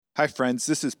Hi, friends.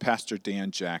 This is Pastor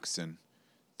Dan Jackson.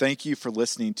 Thank you for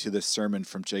listening to this sermon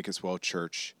from Jacob's Well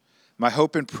Church. My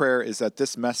hope and prayer is that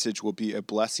this message will be a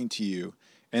blessing to you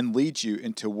and lead you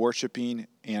into worshiping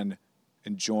and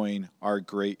enjoying our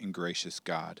great and gracious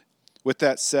God. With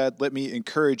that said, let me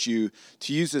encourage you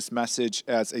to use this message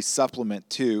as a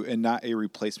supplement to and not a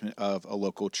replacement of a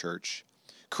local church.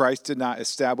 Christ did not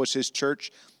establish his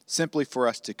church simply for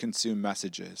us to consume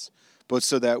messages, but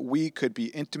so that we could be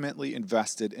intimately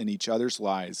invested in each other's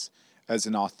lives as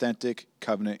an authentic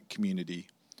covenant community.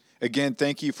 Again,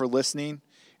 thank you for listening,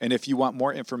 and if you want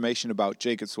more information about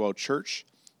Jacob's Well Church,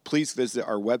 please visit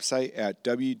our website at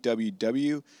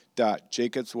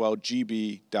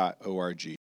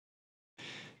www.jacobswellgb.org.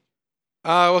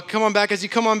 Well, come on back. As you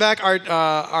come on back,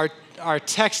 our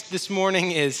text this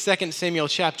morning is 2 Samuel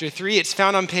chapter 3. It's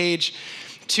found on page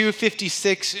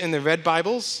 256 in the Red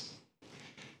Bibles.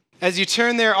 As you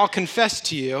turn there, I'll confess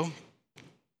to you,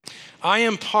 I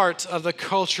am part of the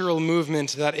cultural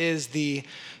movement that is the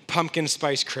pumpkin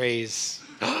spice craze.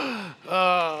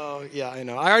 Oh, yeah, I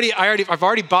know. I've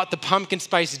already bought the pumpkin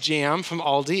spice jam from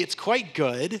Aldi. It's quite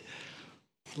good. A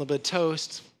little bit of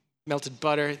toast, melted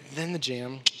butter, then the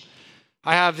jam.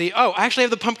 I actually have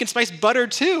the pumpkin spice butter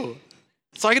too.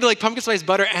 So I get to like pumpkin spice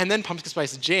butter and then pumpkin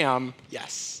spice jam.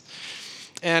 Yes.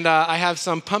 And I have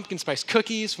some pumpkin spice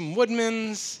cookies from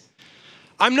Woodman's.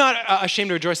 I'm not ashamed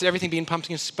to rejoice at everything being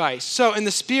pumpkin spice. So in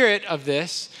the spirit of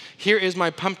this, here is my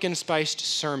pumpkin spiced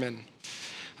sermon.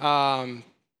 I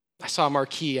saw a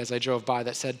marquee as I drove by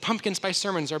that said, pumpkin spice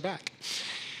sermons are back.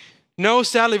 No,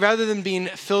 sadly, rather than being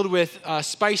filled with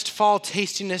spiced fall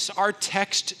tastiness, our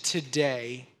text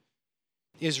today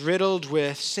is riddled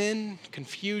with sin,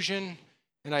 confusion,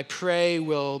 and I pray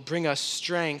will bring us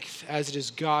strength as it is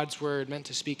God's word meant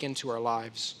to speak into our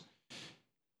lives.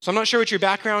 So I'm not sure what your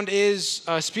background is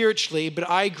spiritually, but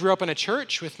I grew up in a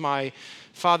church with my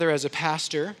father as a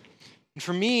pastor. And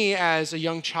for me, as a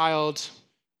young child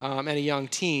and a young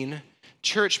teen,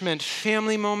 church meant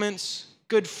family moments,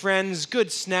 good friends,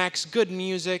 good snacks, good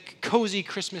music, cozy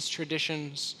Christmas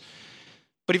traditions.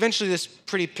 But eventually this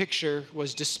pretty picture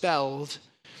was dispelled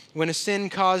when a sin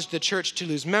caused the church to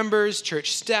lose members,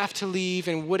 church staff to leave,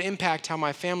 and would impact how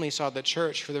my family saw the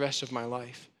church for the rest of my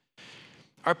life.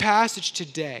 Our passage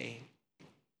today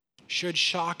should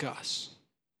shock us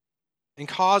and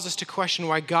cause us to question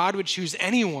why God would choose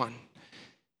anyone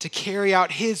to carry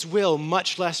out his will,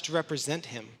 much less to represent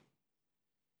him.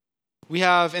 We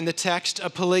have in the text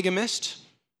a polygamist,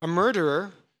 a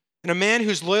murderer, and a man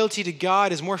whose loyalty to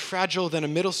God is more fragile than a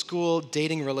middle school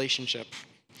dating relationship.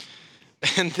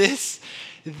 And this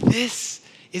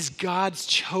is God's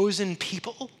chosen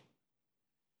people.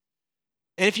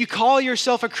 And if you call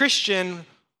yourself a Christian,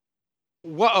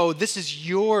 whoa, this is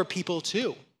your people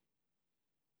too.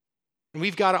 And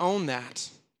we've got to own that.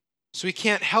 So we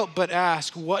can't help but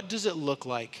ask, what does it look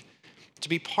like to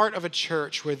be part of a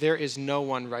church where there is no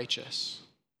one righteous?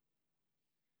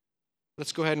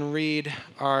 Let's go ahead and read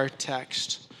our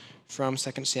text from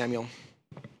 2 Samuel.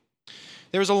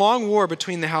 There was a long war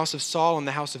between the house of Saul and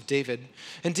the house of David,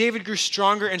 and David grew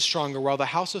stronger and stronger while the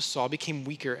house of Saul became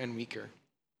weaker and weaker.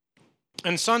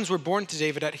 And sons were born to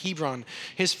David at Hebron.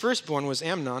 His firstborn was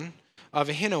Amnon of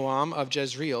Ahinoam of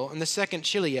Jezreel, and the second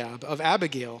Chileab of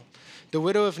Abigail, the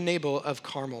widow of Nabal of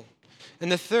Carmel.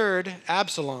 And the third,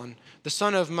 Absalom, the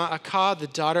son of Maacah, the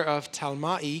daughter of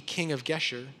Talmai, king of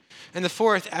Geshur. And the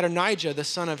fourth, Adonijah, the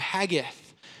son of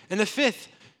Haggith. And the fifth,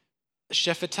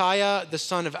 Shephatiah, the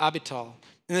son of Abital.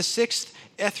 And the sixth,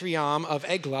 Ethriam of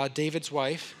Eglah, David's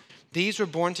wife. These were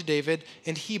born to David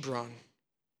in Hebron.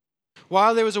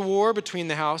 While there was a war between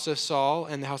the house of Saul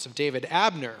and the house of David,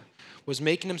 Abner was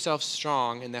making himself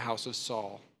strong in the house of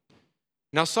Saul.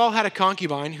 Now Saul had a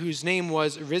concubine whose name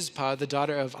was Rizpah, the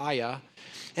daughter of Aiah.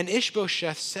 And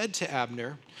Ishbosheth said to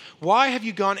Abner, "Why have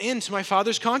you gone in to my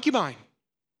father's concubine?"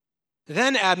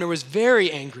 Then Abner was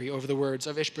very angry over the words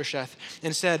of Ishbosheth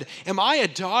and said, "Am I a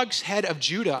dog's head of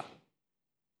Judah?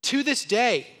 To this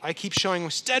day, I keep showing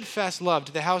steadfast love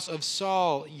to the house of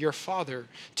Saul, your father,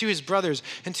 to his brothers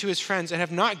and to his friends, and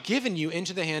have not given you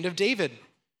into the hand of David.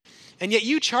 And yet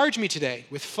you charge me today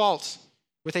with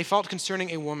a fault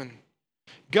concerning a woman.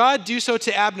 God do so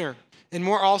to Abner, and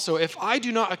more also, if I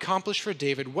do not accomplish for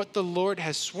David what the Lord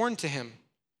has sworn to him,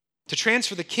 to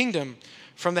transfer the kingdom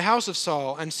from the house of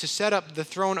Saul and to set up the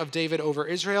throne of David over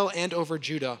Israel and over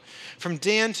Judah, from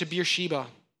Dan to Beersheba."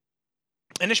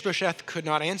 And Ishbosheth could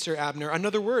not answer Abner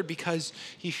another word because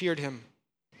he feared him.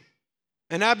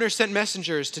 And Abner sent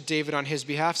messengers to David on his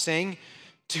behalf, saying,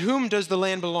 "To whom does the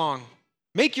land belong?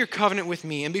 Make your covenant with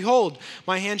me, and behold,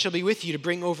 my hand shall be with you to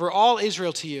bring over all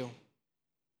Israel to you."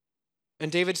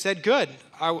 And David said, "Good,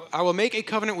 I will make a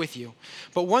covenant with you.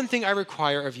 But one thing I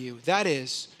require of you, that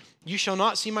is, you shall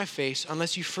not see my face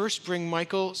unless you first bring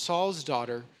Michal, Saul's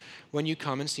daughter, when you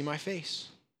come and see my face."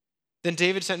 Then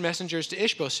David sent messengers to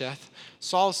Ishbosheth,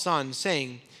 Saul's son,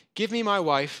 saying, "Give me my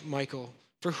wife, Michal,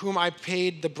 for whom I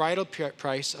paid the bridal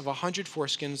price of 100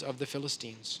 foreskins of the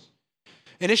Philistines."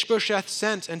 And Ishbosheth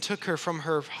sent and took her from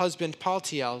her husband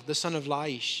Paltiel, the son of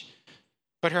Laish.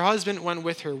 But her husband went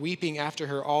with her, weeping after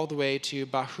her all the way to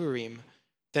Bahurim.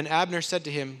 Then Abner said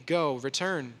to him, "Go,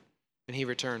 return." And he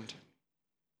returned.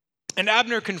 And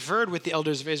Abner conferred with the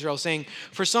elders of Israel, saying,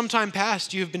 "For some time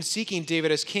past you have been seeking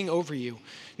David as king over you.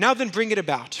 Now then bring it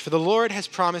about, for the Lord has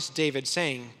promised David,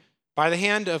 saying, 'By the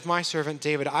hand of my servant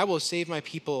David I will save my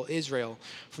people Israel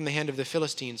from the hand of the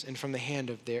Philistines and from the hand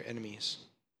of their enemies.'"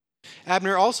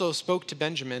 Abner also spoke to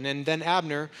Benjamin, and then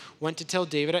Abner went to tell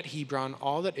David at Hebron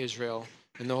all that Israel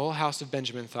and the whole house of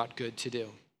Benjamin thought good to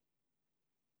do.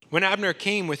 When Abner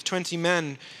came with 20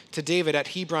 men to David at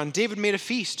Hebron, David made a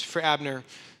feast for Abner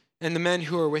and the men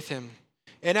who were with him.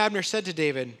 And Abner said to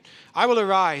David, "I will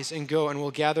arise and go and will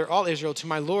gather all Israel to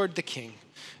my lord the king,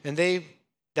 and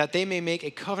that they may make a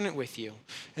covenant with you,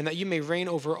 and that you may reign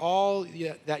over all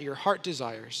that your heart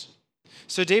desires."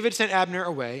 So David sent Abner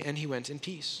away, and he went in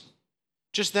peace.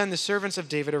 Just then the servants of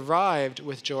David arrived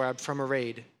with Joab from a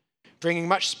raid, bringing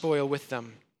much spoil with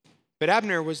them. But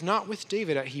Abner was not with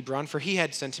David at Hebron, for he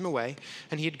had sent him away,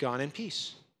 and he had gone in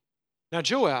peace. Now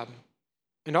Joab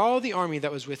and all the army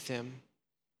that was with him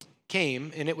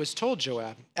came, and it was told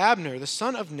Joab, "Abner, the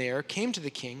son of Ner, came to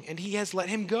the king, and he has let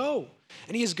him go,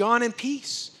 and he has gone in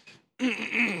peace."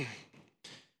 Then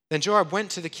Joab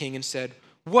went to the king and said,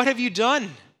 "What have you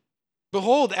done?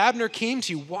 Behold, Abner came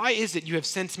to you. Why is it you have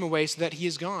sent him away so that he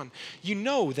is gone? You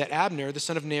know that Abner, the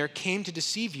son of Ner, came to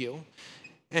deceive you,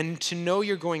 and to know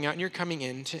you're going out and you're coming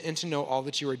in, and to know all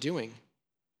that you are doing."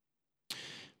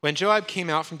 When Joab came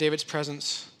out from David's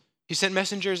presence, he sent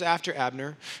messengers after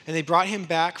Abner, and they brought him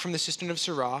back from the cistern of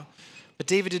Sirah, but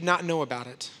David did not know about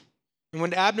it. And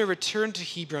when Abner returned to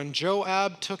Hebron,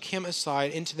 Joab took him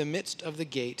aside into the midst of the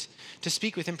gate to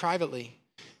speak with him privately,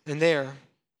 and there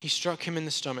he struck him in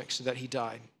the stomach so that he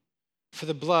died, for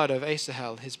the blood of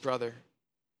Asahel, his brother.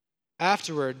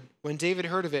 Afterward, when David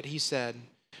heard of it, he said,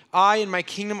 "I and my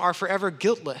kingdom are forever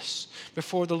guiltless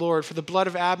before the Lord for the blood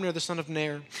of Abner the son of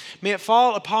Ner. May it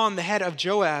fall upon the head of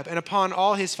Joab and upon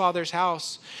all his father's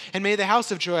house. And may the house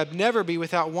of Joab never be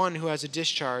without one who has a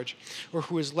discharge, or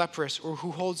who is leprous, or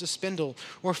who holds a spindle,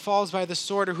 or falls by the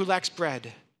sword, or who lacks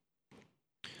bread."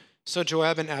 So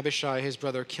Joab and Abishai his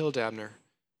brother killed Abner,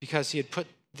 because he had put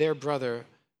their brother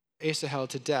Asahel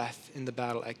to death in the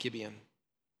battle at Gibeon.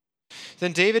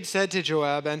 Then David said to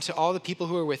Joab and to all the people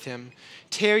who were with him,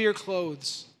 "Tear your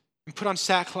clothes and put on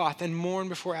sackcloth and mourn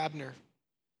before Abner."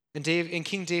 And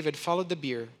King David followed the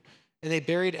bier, and they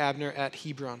buried Abner at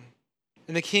Hebron.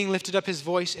 And the king lifted up his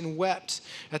voice and wept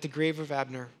at the grave of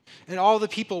Abner. And all the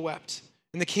people wept.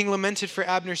 And the king lamented for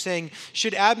Abner, saying,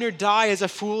 "Should Abner die as a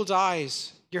fool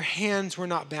dies? Your hands were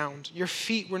not bound, your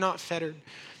feet were not fettered.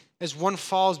 As one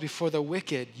falls before the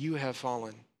wicked, you have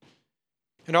fallen."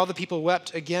 And all the people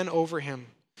wept again over him.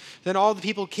 Then all the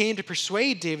people came to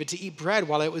persuade David to eat bread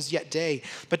while it was yet day.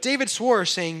 But David swore,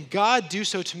 saying, "God do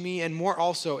so to me and more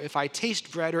also if I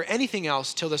taste bread or anything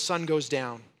else till the sun goes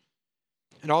down."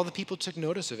 And all the people took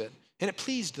notice of it, and it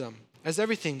pleased them, as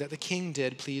everything that the king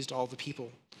did pleased all the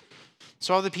people.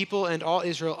 So all the people and all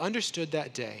Israel understood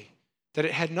that day that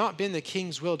it had not been the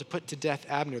king's will to put to death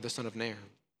Abner the son of Ner.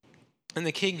 And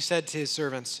the king said to his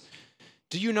servants,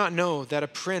 "Do you not know that a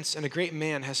prince and a great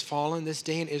man has fallen this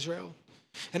day in Israel?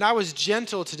 And I was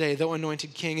gentle today, though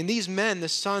anointed king, and these men, the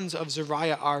sons of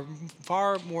Zeruiah, are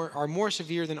more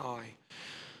severe than I.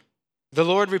 The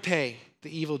Lord repay the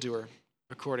evildoer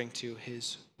according to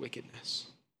his wickedness."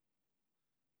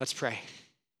 Let's pray.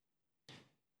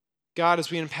 God, as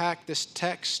we unpack this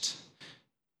text,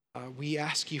 we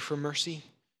ask you for mercy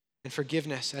and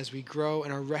forgiveness as we grow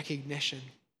in our recognition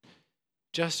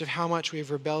just of how much we have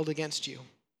rebelled against you.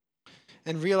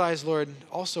 And realize, Lord,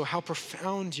 also how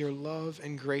profound your love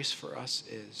and grace for us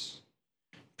is.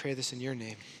 Pray this in your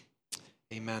name.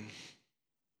 Amen.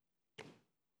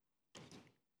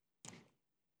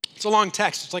 It's a long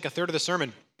text. It's like a third of the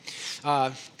sermon.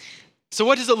 So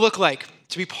what does it look like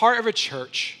to be part of a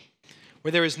church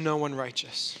where there is no one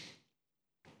righteous?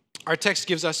 Our text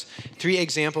gives us 3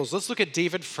 examples. Let's look at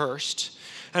David first.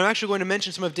 And I'm actually going to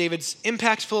mention some of David's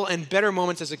impactful and better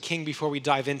moments as a king before we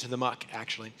dive into the muck,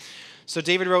 actually. So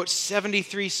David wrote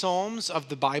 73 Psalms of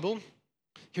the Bible.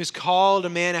 He was called a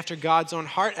man after God's own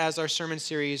heart, as our sermon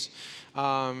series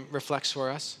reflects for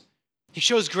us. He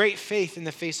shows great faith in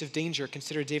the face of danger.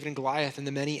 Consider David and Goliath and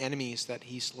the many enemies that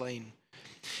he's slain.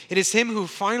 It is him who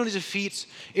finally defeats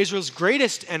Israel's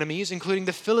greatest enemies, including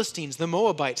the Philistines, the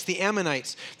Moabites, the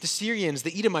Ammonites, the Syrians,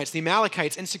 the Edomites, the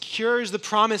Amalekites, and secures the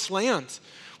promised land,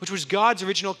 which was God's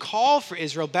original call for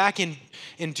Israel back in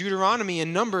Deuteronomy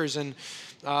and Numbers and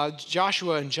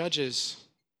Joshua and Judges.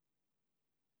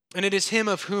 And it is him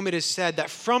of whom it is said that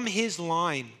from his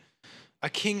line a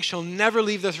king shall never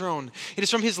leave the throne. It is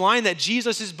from his line that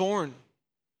Jesus is born.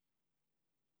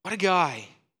 What a guy.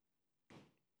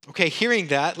 Okay, hearing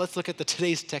that, let's look at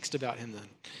today's text about him then.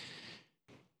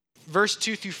 Verse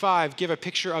 2 through 5 give a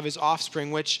picture of his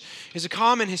offspring, which is a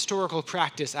common historical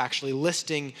practice, actually,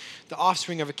 listing the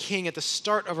offspring of a king at the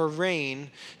start of a reign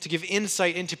to give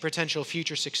insight into potential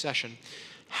future succession.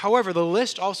 However, the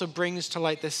list also brings to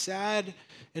light the sad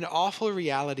and awful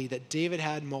reality that David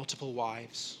had multiple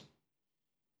wives.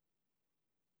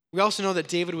 We also know that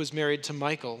David was married to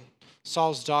Michal,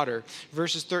 Saul's daughter.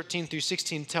 Verses 13 through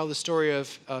 16 tell the story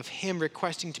of him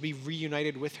requesting to be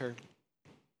reunited with her.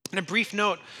 And a brief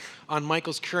note on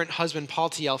Michal's current husband,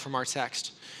 Paltiel, from our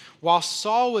text. While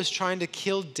Saul was trying to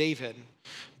kill David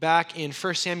back in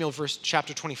 1 Samuel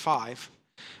chapter 25,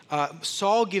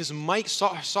 Saul gives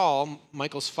Saul,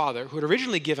 Michal's father, who had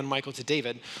originally given Michal to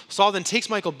David, Saul then takes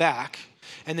Michal back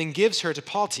and then gives her to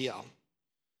Paltiel.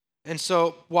 And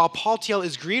so while Paltiel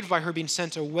is grieved by her being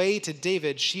sent away to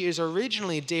David, she is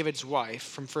originally David's wife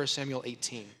from 1 Samuel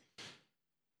 18.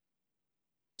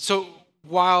 So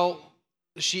while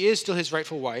she is still his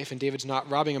rightful wife and David's not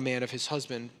robbing a man of his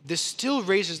husband, this still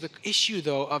raises the issue,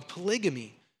 though, of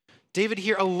polygamy. David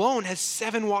here alone has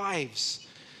 7 wives,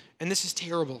 and this is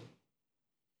terrible.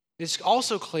 It's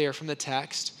also clear from the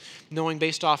text, knowing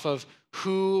based off of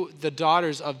who the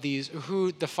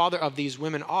father of these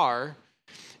women are,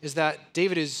 is that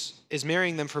David is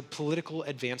marrying them for political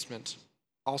advancement,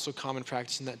 also common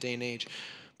practice in that day and age.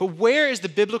 But where is the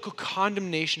biblical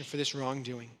condemnation for this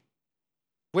wrongdoing?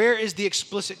 Where is the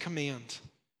explicit command?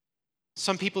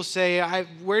 Some people say,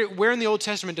 where in the Old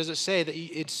Testament does it say that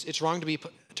it's wrong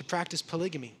to practice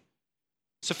polygamy?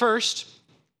 So first,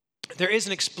 there is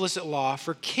an explicit law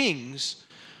for kings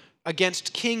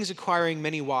against kings acquiring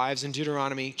many wives in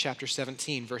Deuteronomy chapter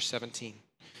 17, verse 17.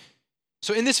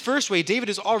 So in this first way, David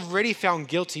is already found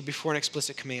guilty before an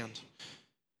explicit command.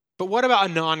 But what about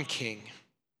a non-king?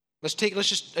 Let's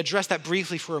just address that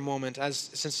briefly for a moment,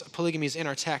 since polygamy is in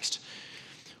our text.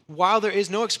 While there is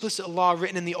no explicit law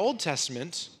written in the Old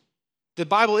Testament, the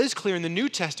Bible is clear in the New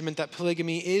Testament that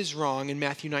polygamy is wrong in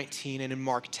Matthew 19 and in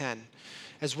Mark 10,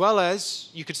 as well as,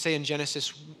 you could say, in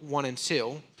Genesis 1 and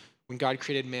 2, when God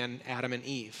created man, Adam and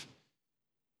Eve.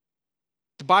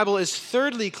 The Bible is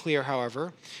thirdly clear,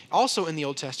 however, also in the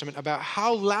Old Testament, about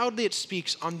how loudly it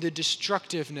speaks on the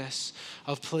destructiveness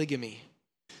of polygamy.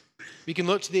 We can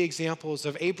look to the examples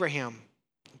of Abraham,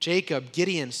 Jacob,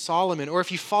 Gideon, Solomon, or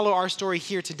if you follow our story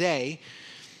here today,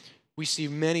 we see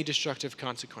many destructive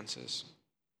consequences.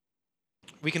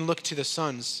 We can look to the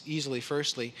sons easily,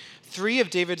 firstly. 3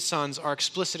 of David's sons are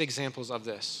explicit examples of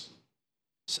this.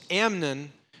 So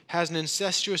Amnon has an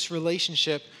incestuous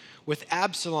relationship with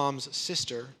Absalom's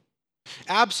sister.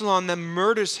 Absalom then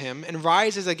murders him and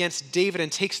rises against David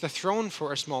and takes the throne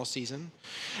for a small season.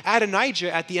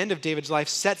 Adonijah, at the end of David's life,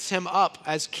 sets him up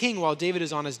as king while David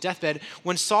is on his deathbed,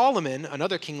 when Solomon,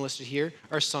 another king listed here,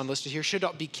 or son listed here, should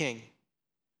not be king.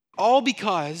 All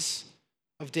because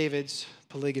of David's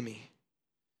polygamy.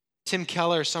 Tim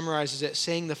Keller summarizes it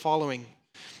saying the following.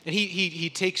 And he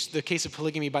takes the case of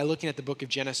polygamy by looking at the book of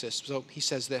Genesis. So he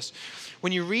says this: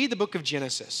 when you read the book of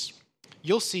Genesis,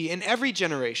 you'll see in every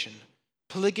generation,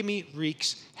 polygamy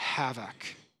wreaks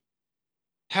havoc.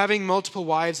 Having multiple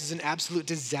wives is an absolute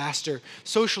disaster,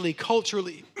 socially,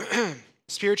 culturally,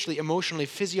 spiritually, emotionally,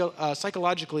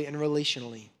 psychologically, and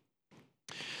relationally.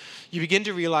 You begin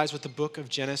to realize what the book of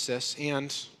Genesis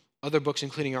and other books,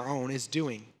 including our own, is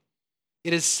doing.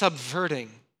 It is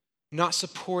subverting, not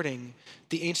supporting,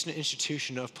 the ancient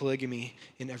institution of polygamy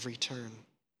in every turn.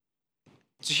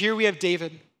 So here we have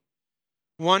David,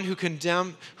 one who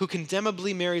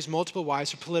condemnably marries multiple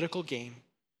wives for political gain,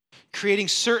 creating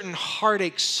certain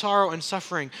heartache, sorrow, and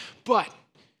suffering. But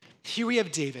here we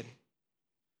have David,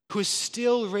 who is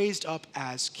still raised up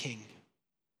as king.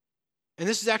 And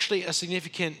this is actually a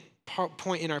significant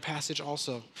point in our passage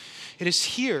also. It is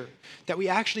here that we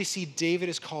actually see David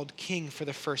is called king for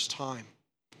the first time.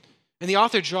 And the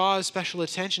author draws special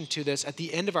attention to this at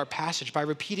the end of our passage by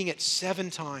repeating it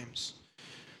 7 times.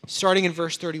 Starting in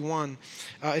verse 31,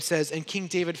 it says, "And King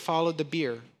David followed the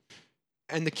bier,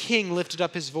 And the king lifted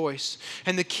up his voice,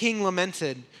 and the king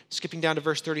lamented. Skipping down to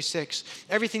verse 36.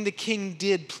 Everything the king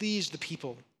did pleased the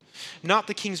people. Not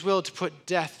the king's will to put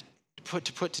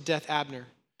to death Abner.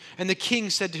 And the king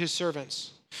said to his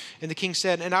servants, and the king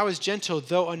said, and I was gentle,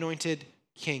 though anointed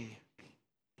king.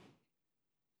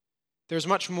 There's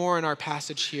much more in our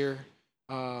passage here.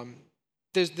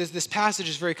 This passage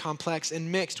is very complex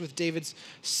and mixed with David's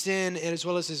sin and as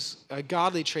well as his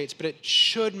godly traits, but it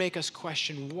should make us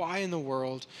question why in the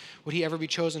world would he ever be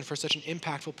chosen for such an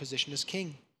impactful position as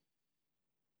king?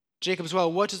 Jacob's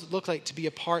well, what does it look like to be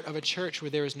a part of a church where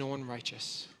there is no one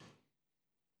righteous?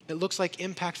 It looks like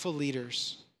impactful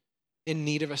leaders in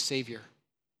need of a savior.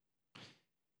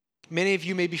 Many of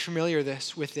you may be familiar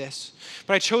with this,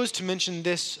 but I chose to mention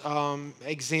this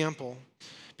example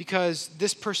because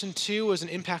this person too was an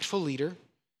impactful leader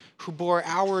who bore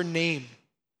our name,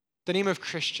 the name of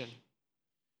Christian.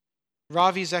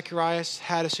 Ravi Zacharias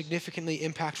had a significantly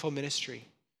impactful ministry,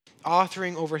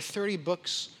 authoring over 30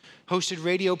 books, hosted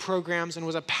radio programs, and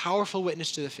was a powerful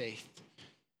witness to the faith.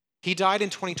 He died in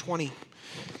 2020,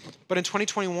 but in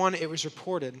 2021 it was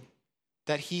reported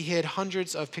that he hid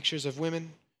hundreds of pictures of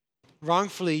women,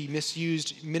 wrongfully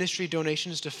misused ministry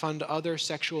donations to fund other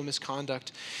sexual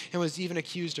misconduct, and was even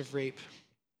accused of rape.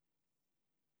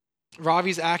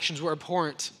 Ravi's actions were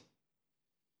abhorrent,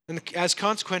 and as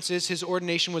consequences, his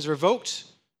ordination was revoked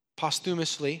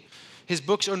posthumously. His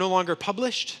books are no longer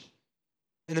published,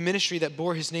 and the ministry that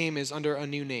bore his name is under a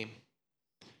new name.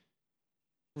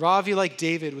 Ravi, like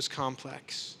David, was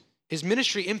complex. His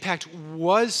ministry impact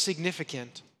was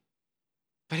significant,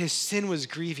 but his sin was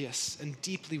grievous and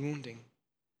deeply wounding.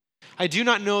 I do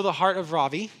not know the heart of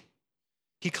Ravi.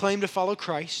 He claimed to follow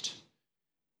Christ,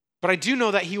 but I do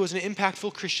know that he was an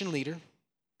impactful Christian leader,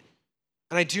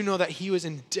 and I do know that he was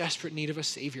in desperate need of a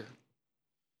savior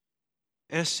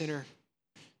and a sinner,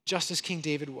 just as King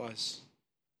David was.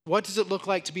 What does it look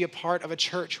like to be a part of a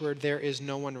church where there is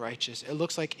no one righteous? It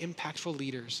looks like impactful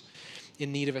leaders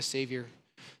in need of a savior.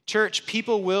 Church,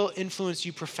 people will influence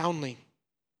you profoundly.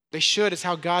 They should. It's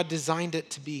how God designed it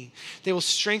to be. They will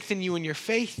strengthen you in your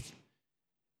faith,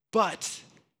 but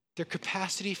their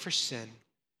capacity for sin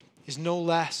is no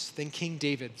less than King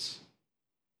David's.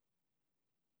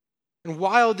 And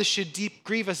while this should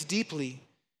grieve us deeply,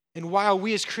 and while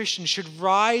we as Christians should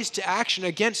rise to action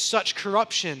against such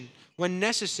corruption when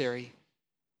necessary,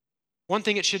 one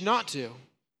thing it should not do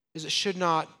is it should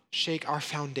not shake our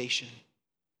foundation.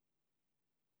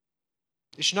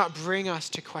 It should not bring us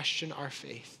to question our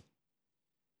faith.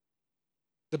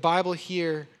 The Bible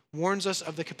here warns us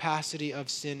of the capacity of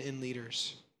sin in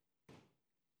leaders.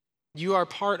 You are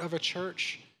part of a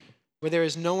church where there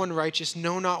is no one righteous,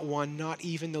 no, not one, not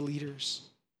even the leaders.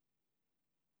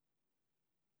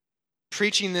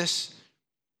 Preaching this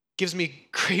gives me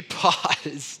great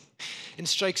pause and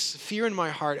strikes fear in my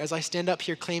heart as I stand up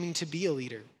here claiming to be a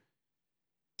leader.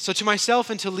 So to myself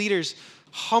and to leaders,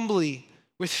 humbly,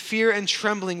 with fear and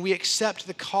trembling, we accept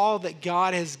the call that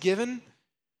God has given,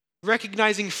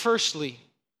 recognizing firstly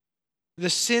the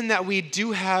sin that we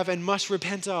do have and must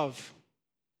repent of.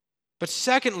 But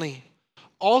secondly,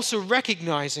 also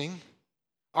recognizing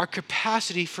our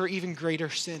capacity for even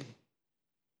greater sin.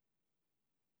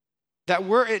 That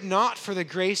were it not for the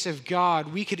grace of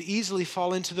God, we could easily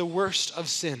fall into the worst of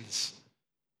sins.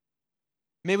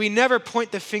 May we never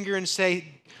point the finger and say,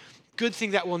 good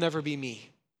thing that will never be me.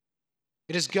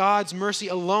 It is God's mercy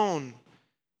alone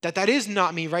that is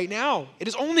not me right now. It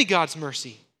is only God's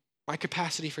mercy. My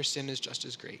capacity for sin is just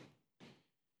as great.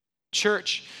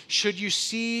 Church, should you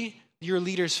see your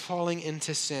leaders falling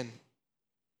into sin,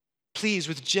 please,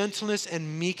 with gentleness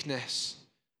and meekness,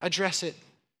 address it.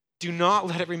 Do not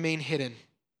let it remain hidden.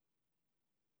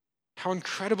 How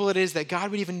incredible it is that God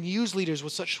would even use leaders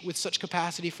with such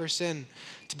capacity for sin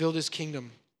to build his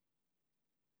kingdom.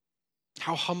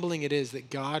 How humbling it is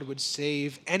that God would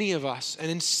save any of us,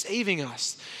 and in saving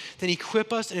us, then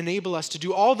equip us and enable us to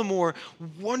do all the more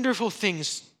wonderful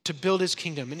things to build his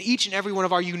kingdom in each and every one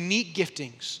of our unique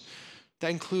giftings. That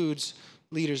includes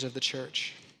leaders of the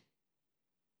church.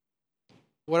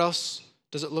 What else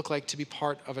does it look like to be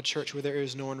part of a church where there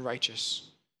is no one righteous,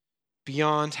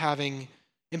 beyond having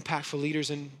impactful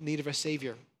leaders in need of a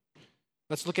savior?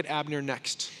 Let's look at Abner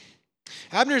next.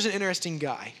 Abner is an interesting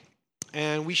guy.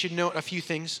 And we should note a few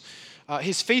things.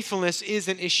 His faithfulness is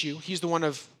an issue. He's the one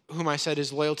of whom I said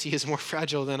his loyalty is more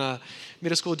fragile than a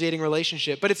middle school dating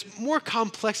relationship. But it's more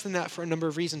complex than that for a number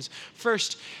of reasons.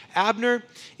 First, Abner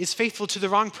is faithful to the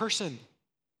wrong person.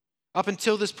 Up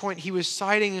until this point, he was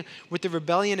siding with the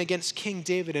rebellion against King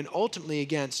David and ultimately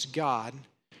against God.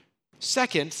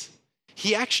 Second,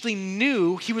 he actually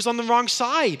knew he was on the wrong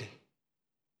side.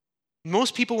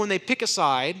 Most people, when they pick a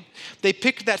side, they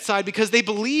pick that side because they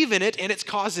believe in it and its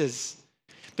causes.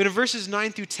 But in verses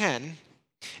 9 through 10,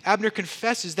 Abner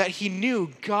confesses that he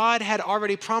knew God had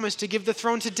already promised to give the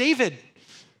throne to David.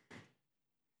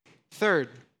 Third,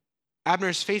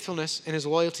 Abner's faithfulness and his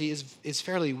loyalty is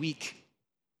fairly weak.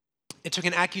 It took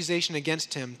an accusation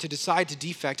against him to decide to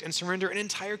defect and surrender an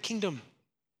entire kingdom.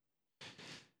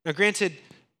 Now, granted,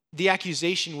 the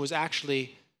accusation was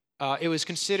actually, it was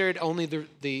considered only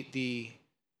the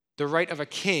right of a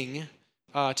king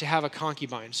to have a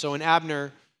concubine. So in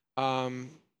Abner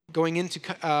going into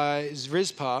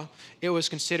Rizpah, it was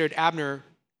considered Abner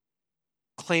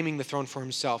claiming the throne for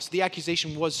himself. So the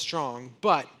accusation was strong,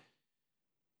 but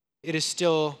it is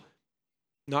still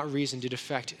not reason to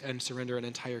defect and surrender an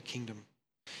entire kingdom.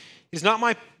 It is not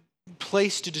my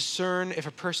place to discern if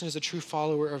a person is a true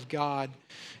follower of God,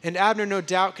 and Abner no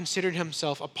doubt considered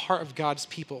himself a part of God's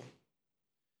people.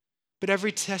 But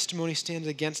every testimony stands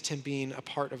against him being a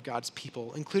part of God's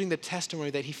people, including the testimony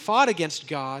that he fought against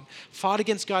God, fought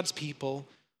against God's people,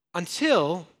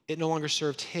 until it no longer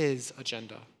served his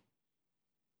agenda.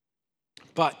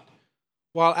 But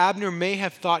while Abner may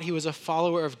have thought he was a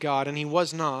follower of God, and he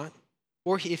was not,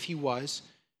 or if he was,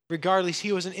 regardless,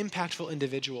 he was an impactful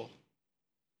individual,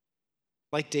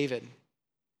 like David.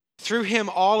 Through him,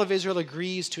 all of Israel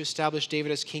agrees to establish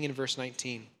David as king in verse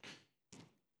 19.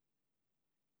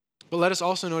 But let us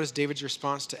also notice David's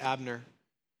response to Abner,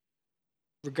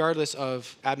 regardless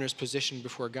of Abner's position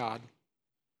before God.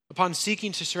 Upon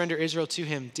seeking to surrender Israel to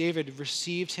him, David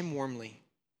received him warmly.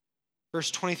 Verse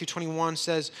 20 through 21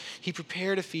 says, he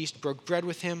prepared a feast, broke bread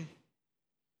with him,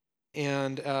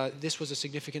 and this was a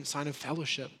significant sign of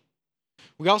fellowship.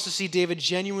 We also see David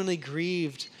genuinely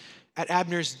grieved at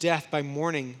Abner's death by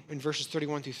mourning in verses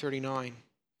 31 through 39.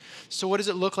 So what does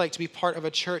it look like to be part of a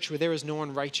church where there is no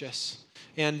one righteous?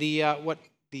 And the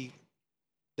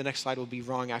next slide will be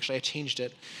wrong, actually. I changed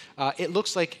it. It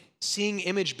looks like seeing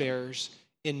image bearers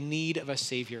in need of a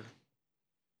Savior.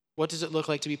 What does it look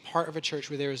like to be part of a church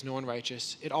where there is no one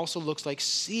righteous? It also looks like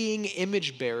seeing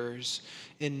image bearers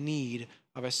in need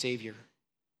of a Savior.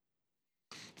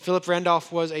 Philip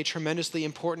Randolph was a tremendously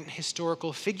important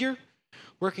historical figure,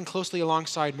 working closely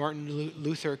alongside Martin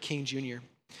Luther King Jr.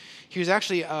 He was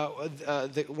actually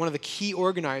one of the key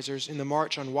organizers in the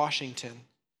March on Washington.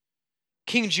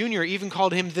 King Jr. even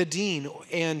called him the dean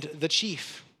and the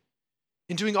chief.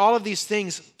 In doing all of these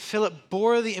things, Philip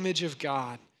bore the image of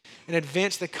God and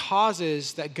advanced the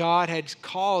causes that God had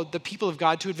called the people of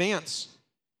God to advance.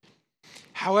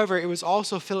 However, it was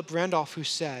also Philip Randolph who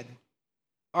said,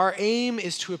 "Our aim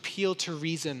is to appeal to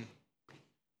reason.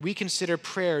 We consider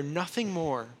prayer nothing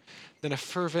more than a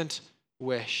fervent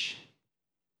wish."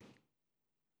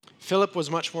 Philip was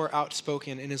much more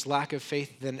outspoken in his lack of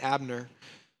faith than Abner.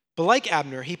 But like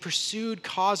Abner, he pursued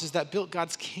causes that built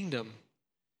God's kingdom.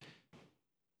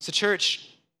 So church,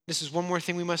 this is one more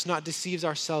thing we must not deceive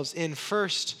ourselves in.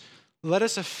 First, let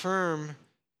us affirm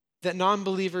that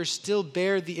non-believers still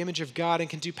bear the image of God and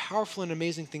can do powerful and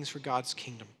amazing things for God's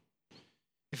kingdom.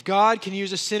 If God can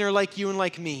use a sinner like you and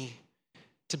like me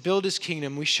to build his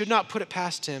kingdom, we should not put it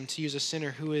past him to use a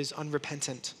sinner who is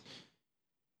unrepentant.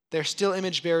 They're still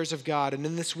image bearers of God, and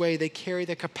in this way, they carry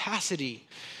the capacity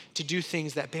to do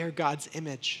things that bear God's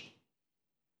image,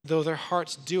 though their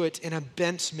hearts do it in a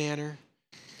bent manner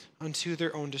unto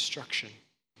their own destruction.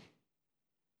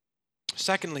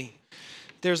 Secondly,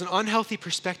 there's an unhealthy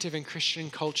perspective in Christian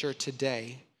culture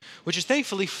today, which is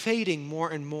thankfully fading more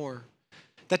and more,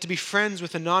 that to be friends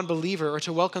with a non-believer or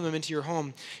to welcome them into your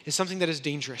home is something that is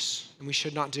dangerous and we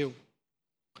should not do.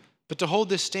 But to hold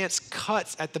this stance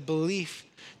cuts at the belief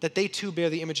that they too bear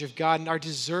the image of God and are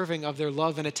deserving of their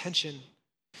love and attention.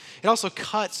 It also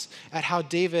cuts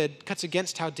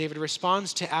against how David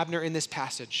responds to Abner in this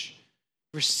passage,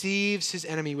 receives his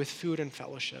enemy with food and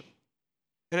fellowship.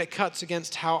 And it cuts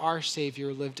against how our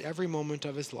Savior lived every moment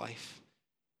of his life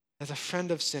as a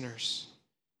friend of sinners,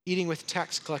 eating with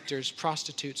tax collectors,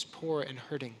 prostitutes, poor and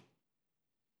hurting.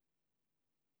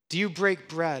 Do you break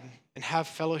bread and have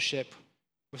fellowship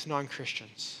with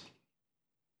non-Christians?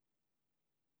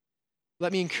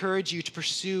 Let me encourage you to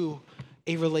pursue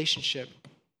a relationship.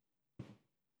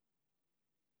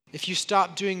 If you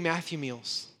stop doing Matthew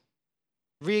meals,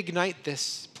 reignite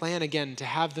this plan again to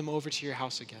have them over to your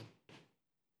house again.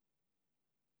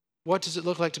 What does it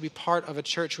look like to be part of a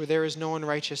church where there is no one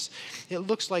righteous? It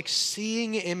looks like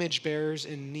seeing image bearers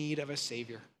in need of a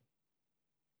Savior.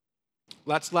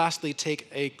 Let's lastly take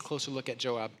a closer look at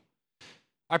Joab.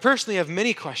 I personally have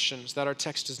many questions that our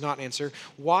text does not answer.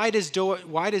 Why does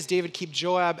David keep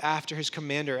Joab after his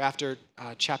commander after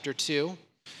chapter 2?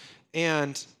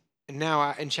 And And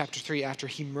now in chapter 3, after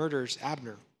he murders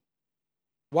Abner.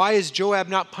 Why is Joab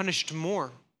not punished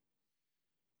more?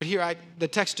 But here, the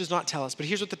text does not tell us, but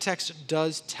here's what the text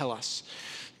does tell us.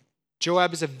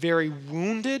 Joab is a very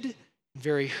wounded,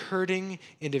 very hurting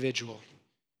individual.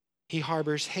 He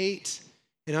harbors hate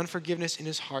and unforgiveness in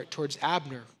his heart towards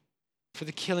Abner for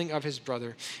the killing of his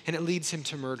brother, and it leads him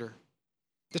to murder.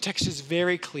 The text is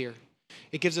very clear.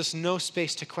 It gives us no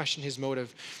space to question his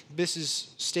motive. This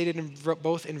is stated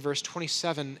both in verse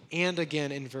 27 and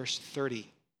again in verse 30.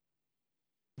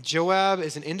 Joab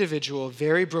is an individual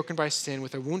very broken by sin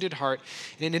with a wounded heart,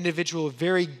 and an individual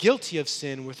very guilty of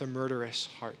sin with a murderous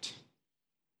heart.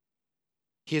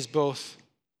 He is both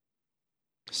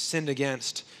sinned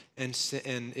against and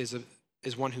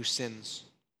is one who sins.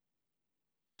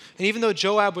 And even though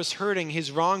Joab was hurting,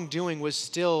 his wrongdoing will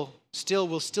still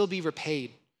be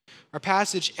repaid. Our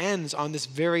passage ends on this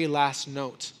very last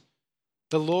note.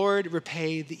 The Lord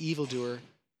repay the evildoer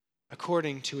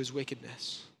according to his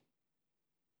wickedness.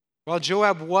 While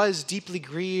Joab was deeply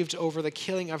grieved over the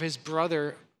killing of his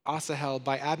brother Asahel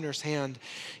by Abner's hand,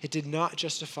 it did not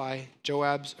justify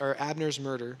Abner's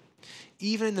murder,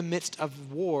 even in the midst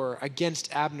of war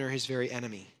against Abner, his very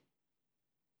enemy.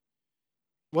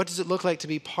 What does it look like to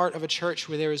be part of a church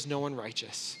where there is no one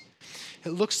righteous?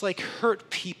 It looks like hurt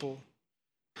people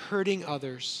hurting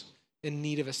others in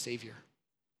need of a Savior.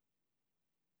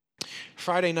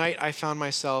 Friday night, I found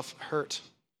myself hurt,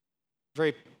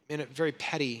 very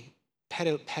petty.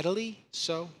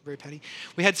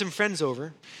 We had some friends over,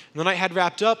 and the night had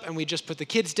wrapped up, and we just put the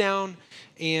kids down,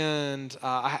 and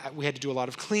we had to do a lot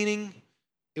of cleaning.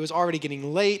 It was already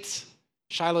getting late.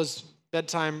 Shiloh's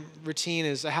bedtime routine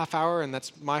is a half hour, and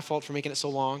that's my fault for making it so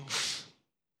long.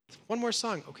 One more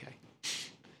song, okay.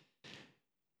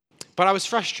 But I was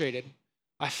frustrated.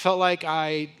 I felt like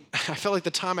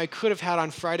the time I could have had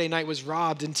on Friday night was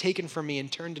robbed and taken from me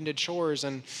and turned into chores,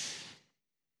 and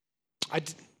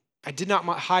I did not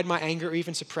hide my anger or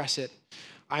even suppress it.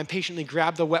 I impatiently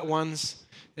grabbed the wet ones.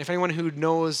 And if anyone who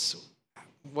knows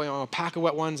a pack of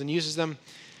wet ones and uses them,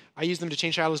 I use them to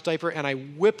change Shiloh's diaper, and I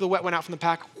whip the wet one out from the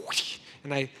pack,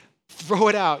 and I throw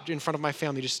it out in front of my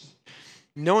family, just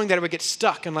knowing that it would get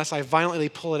stuck unless I violently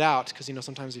pull it out, because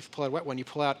sometimes if you pull out a wet one, you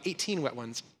pull out 18 wet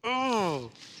ones.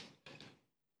 Oh!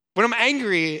 When I'm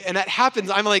angry and that happens,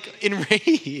 I'm like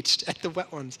enraged at the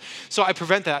wet ones. So I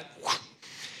prevent that.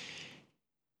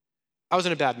 I was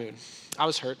in a bad mood. I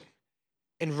was hurt.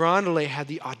 And Rondelay had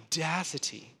the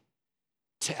audacity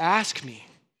to ask me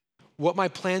what my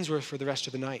plans were for the rest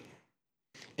of the night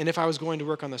and if I was going to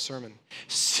work on the sermon.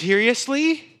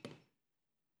 Seriously?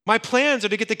 My plans are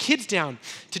to get the kids down,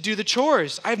 to do the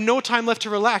chores. I have no time left to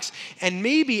relax. And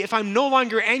maybe if I'm no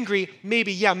longer angry,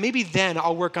 maybe then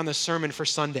I'll work on the sermon for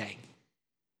Sunday.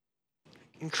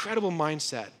 Incredible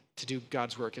mindset to do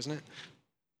God's work, isn't it?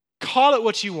 Call it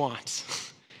what you want.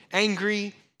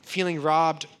 Angry, feeling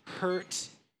robbed, hurt.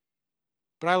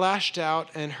 But I lashed out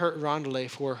and hurt Rondelay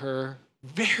for her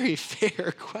very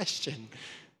fair question.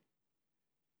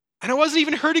 And I wasn't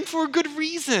even hurting for a good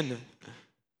reason.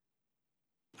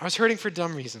 I was hurting for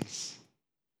dumb reasons.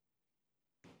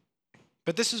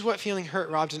 But this is what feeling hurt,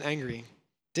 robbed, and angry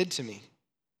did to me,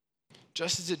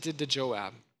 just as it did to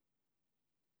Joab.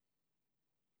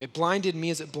 It blinded me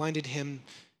as it blinded him,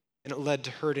 and it led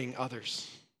to hurting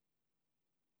others.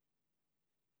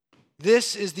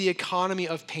 This is the economy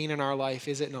of pain in our life,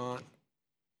 is it not?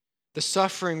 The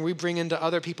suffering we bring into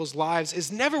other people's lives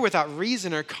is never without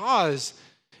reason or cause.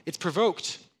 It's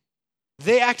provoked.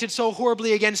 They acted so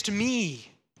horribly against me.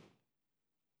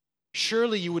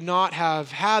 Surely you would not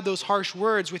have had those harsh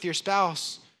words with your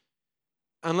spouse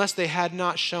unless they had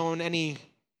not shown any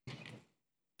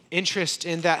interest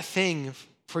in that thing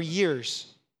for years.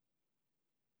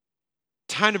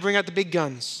 Time to bring out the big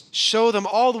guns. Show them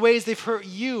all the ways they've hurt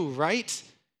you, right?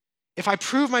 If I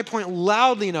prove my point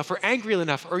loudly enough or angrily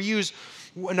enough or use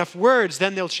enough words,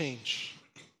 then they'll change.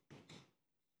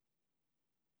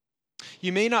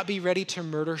 You may not be ready to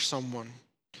murder someone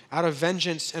out of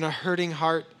vengeance and a hurting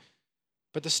heart,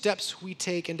 but the steps we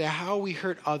take into how we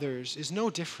hurt others is no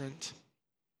different.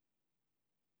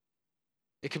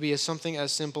 It could be something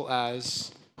as simple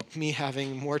as me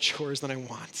having more chores than I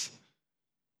want.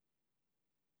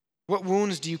 What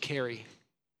wounds do you carry?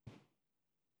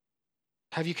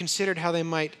 Have you considered how they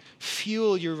might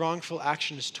fuel your wrongful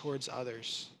actions towards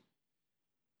others?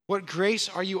 What grace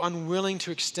are you unwilling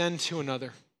to extend to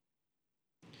another?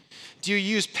 Do you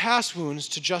use past wounds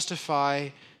to justify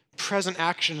present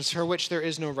actions for which there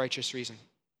is no righteous reason?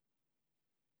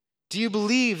 Do you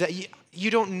believe that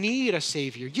you don't need a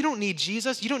Savior? You don't need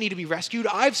Jesus. You don't need to be rescued.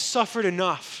 I've suffered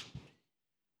enough.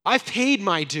 I've paid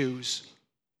my dues.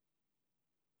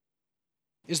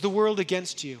 Is the world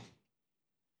against you?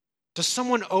 Does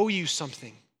someone owe you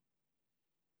something?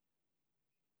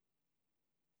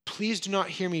 Please do not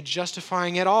hear me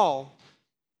justifying at all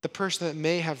the person that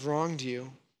may have wronged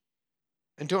you.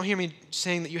 And don't hear me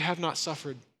saying that you have not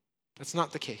suffered. That's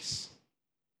not the case.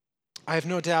 I have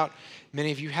no doubt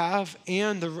many of you have,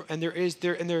 and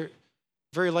there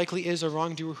very likely is a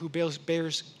wrongdoer who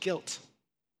bears guilt.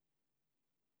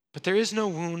 But there is no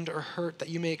wound or hurt that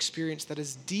you may experience that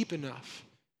is deep enough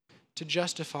to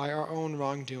justify our own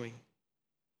wrongdoing.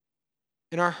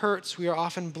 In our hurts, we are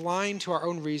often blind to our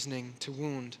own reasoning to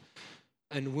wound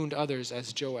others,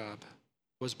 as Joab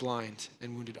was blind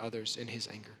and wounded others in his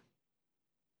anger.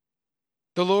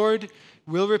 The Lord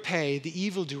will repay the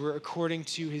evildoer according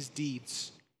to his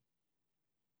deeds.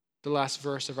 The last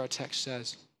verse of our text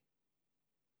says.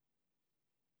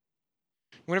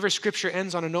 Whenever Scripture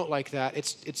ends on a note like that,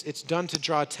 it's done to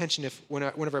draw attention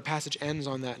whenever a passage ends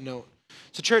on that note.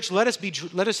 So, church, let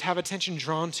us have attention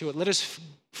drawn to it. Let us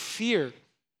fear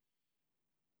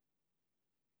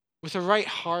with a right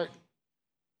heart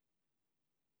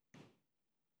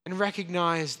and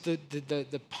recognize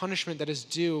the punishment that is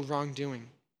due wrongdoing.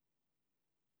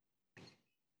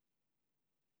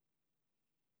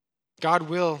 God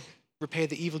will repay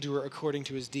the evildoer according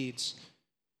to his deeds.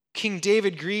 King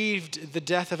David grieved the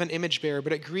death of an image bearer,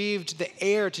 but it grieved the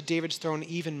heir to David's throne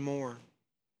even more.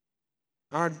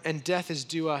 And death is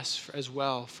due us as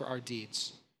well for our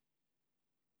deeds.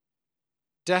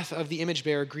 Death of the image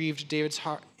bearer grieved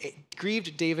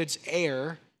David's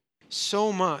heir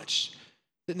so much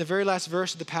that in the very last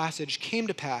verse of the passage came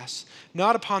to pass,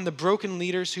 not upon the broken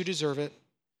leaders who deserve it,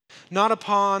 not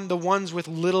upon the ones with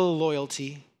little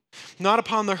loyalty, not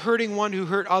upon the hurting one who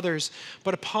hurt others,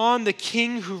 but upon the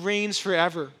king who reigns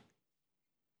forever.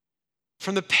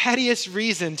 From the pettiest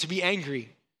reason to be angry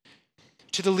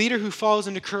to the leader who falls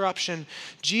into corruption,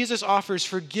 Jesus offers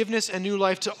forgiveness and new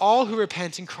life to all who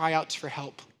repent and cry out for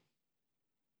help.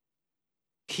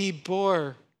 He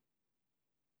bore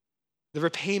the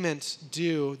repayment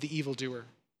due the evildoer.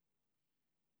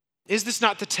 Is this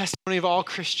not the testimony of all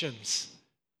Christians?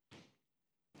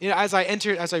 As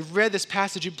I read this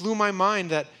passage, it blew my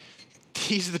mind that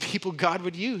these are the people God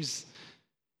would use.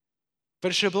 But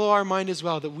it should blow our mind as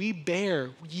well that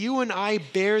you and I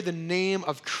bear the name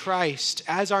of Christ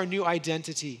as our new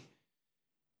identity.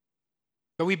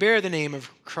 But we bear the name of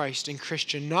Christ and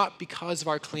Christian not because of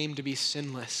our claim to be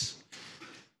sinless,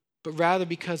 but rather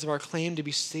because of our claim to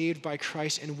be saved by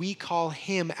Christ, and we call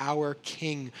him our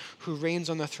King who reigns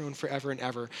on the throne forever and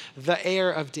ever, the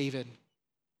heir of David.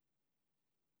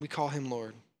 We call him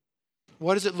Lord.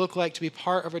 What does it look like to be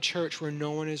part of a church where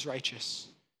no one is righteous?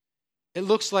 It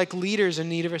looks like leaders in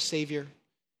need of a Savior.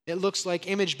 It looks like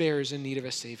image bearers in need of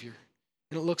a Savior.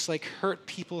 And it looks like hurt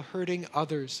people hurting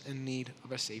others in need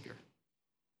of a Savior.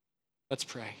 Let's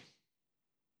pray.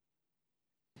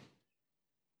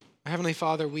 Our Heavenly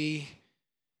Father, we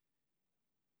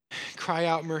cry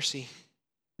out mercy.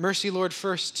 Mercy, Lord,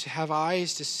 first to have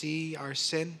eyes to see our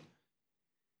sin.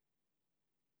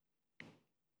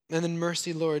 And then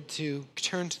mercy, Lord, to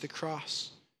turn to the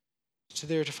cross, to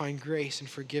there to find grace and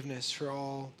forgiveness for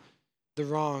all the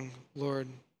wrong, Lord,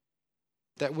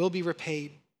 that will be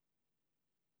repaid.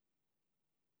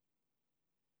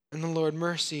 And then, Lord,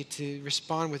 mercy to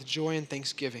respond with joy and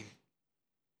thanksgiving.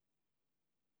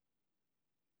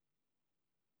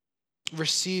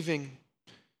 Receiving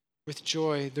with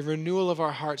joy the renewal of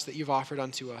our hearts that you've offered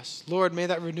unto us. Lord, may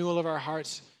that renewal of our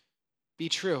hearts be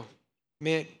true.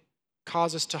 May it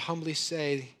cause us to humbly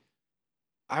say,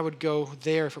 I would go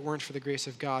there if it weren't for the grace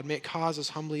of God. May it cause us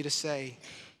humbly to say,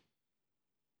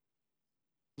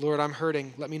 Lord, I'm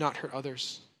hurting. Let me not hurt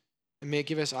others. And may it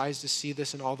give us eyes to see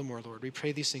this and all the more, Lord. We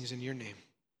pray these things in your name.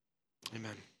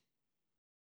 Amen.